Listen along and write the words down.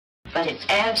but it's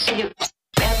absolute.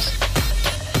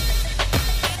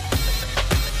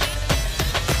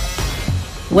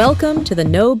 Welcome to the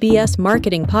No BS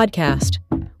Marketing Podcast,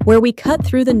 where we cut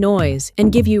through the noise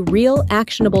and give you real,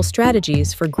 actionable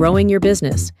strategies for growing your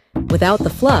business without the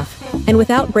fluff and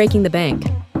without breaking the bank.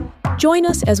 Join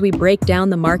us as we break down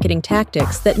the marketing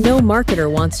tactics that no marketer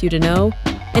wants you to know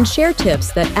and share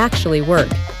tips that actually work.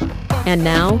 And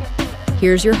now,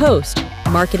 here's your host,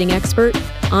 marketing expert,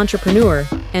 entrepreneur,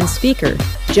 and speaker,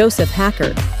 Joseph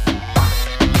Haecker.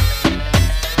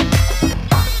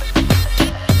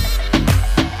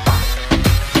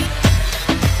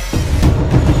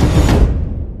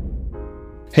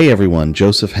 Hey everyone,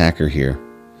 Joseph Haecker here,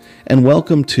 and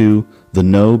welcome to the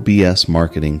No BS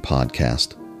Marketing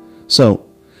Podcast. So,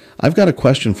 I've got a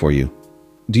question for you.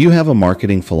 Do you have a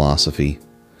marketing philosophy?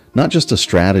 Not just a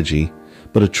strategy,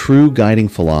 but a true guiding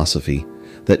philosophy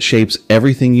that shapes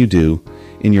everything you do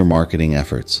in your marketing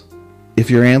efforts?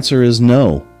 If your answer is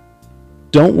no,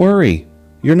 don't worry,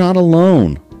 you're not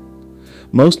alone.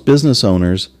 Most business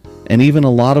owners, and even a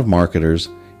lot of marketers,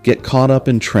 get caught up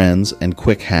in trends and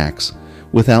quick hacks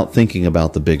without thinking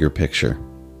about the bigger picture.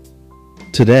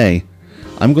 Today,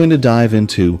 I'm going to dive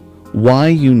into why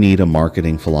you need a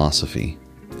marketing philosophy,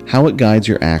 how it guides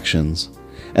your actions,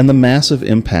 and the massive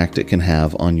impact it can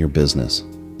have on your business.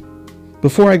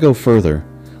 Before I go further,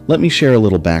 let me share a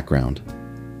little background.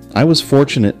 I was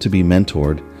fortunate to be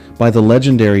mentored by the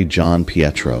legendary John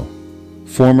Pietro,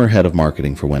 former head of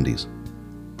marketing for Wendy's.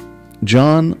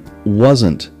 John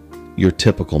wasn't your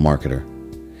typical marketer.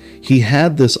 He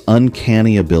had this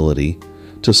uncanny ability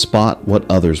to spot what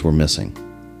others were missing.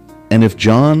 And if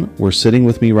John were sitting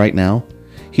with me right now,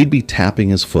 he'd be tapping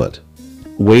his foot,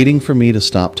 waiting for me to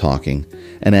stop talking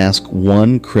and ask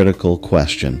one critical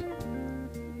question.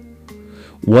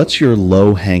 What's your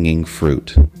low-hanging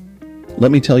fruit? Let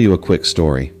me tell you a quick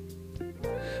story.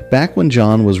 Back when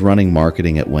John was running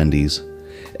marketing at Wendy's,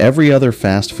 every other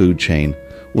fast food chain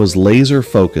was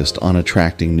laser-focused on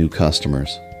attracting new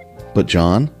customers. But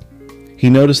John? He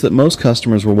noticed that most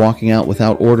customers were walking out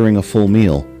without ordering a full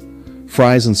meal.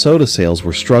 Fries and soda sales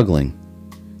were struggling.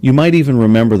 You might even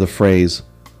remember the phrase,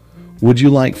 "Would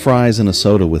you like fries and a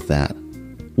soda with that?"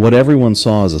 What everyone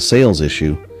saw as a sales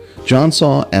issue, John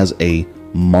saw as a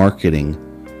marketing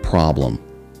problem.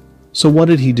 So what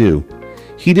did he do?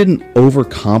 He didn't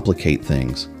overcomplicate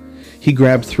things. He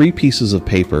grabbed 3 pieces of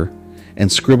paper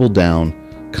and scribbled down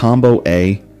Combo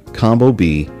A, Combo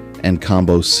B, and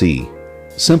Combo C.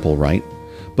 Simple, right?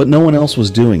 But no one else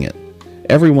was doing it.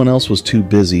 Everyone else was too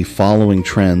busy following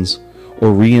trends or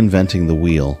reinventing the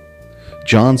wheel.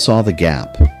 John saw the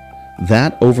gap,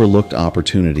 that overlooked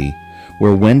opportunity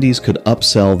where Wendy's could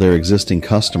upsell their existing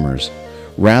customers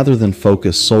rather than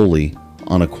focus solely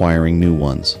on acquiring new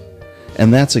ones.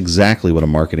 And that's exactly what a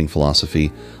marketing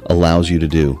philosophy allows you to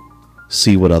do.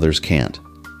 See what others can't.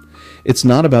 It's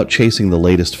not about chasing the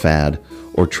latest fad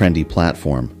or trendy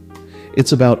platform.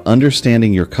 It's about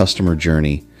understanding your customer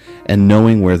journey and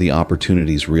knowing where the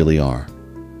opportunities really are.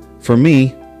 For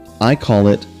me, I call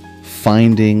it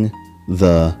finding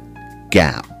the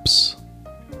gaps.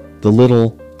 The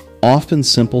little, often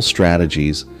simple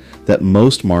strategies that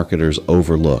most marketers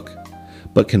overlook,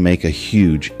 but can make a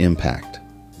huge impact.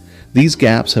 These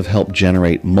gaps have helped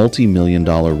generate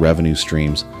multi-million-dollar revenue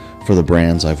streams for the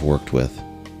brands I've worked with.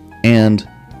 And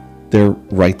they're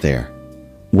right there,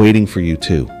 waiting for you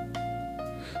too.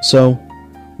 So,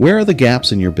 where are the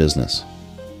gaps in your business?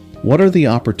 What are the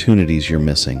opportunities you're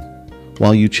missing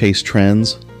while you chase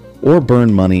trends or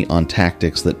burn money on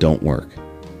tactics that don't work?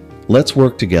 Let's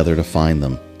work together to find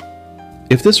them.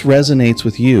 If this resonates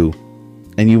with you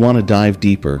and you want to dive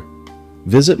deeper,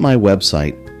 visit my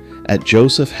website at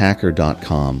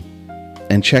josephhaecker.com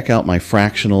and check out my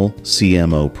fractional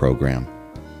CMO program.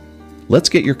 Let's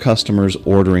get your customers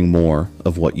ordering more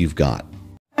of what you've got.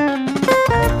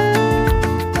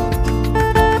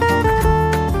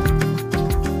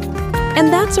 And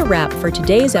that's a wrap for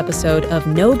today's episode of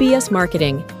No BS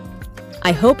Marketing.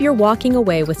 I hope you're walking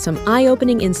away with some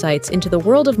eye-opening insights into the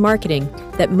world of marketing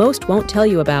that most won't tell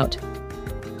you about.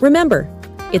 Remember,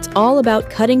 it's all about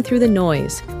cutting through the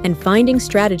noise and finding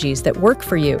strategies that work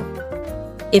for you.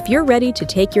 If you're ready to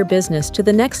take your business to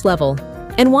the next level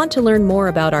and want to learn more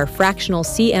about our fractional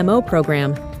CMO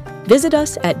program, visit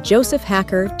us at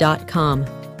josephhaecker.com.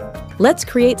 Let's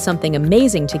create something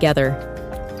amazing together.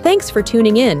 Thanks for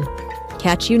tuning in.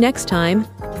 Catch you next time.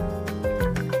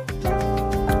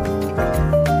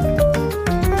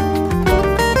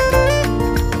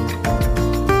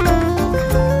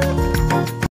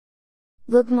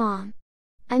 Look, Mom.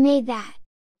 I made that.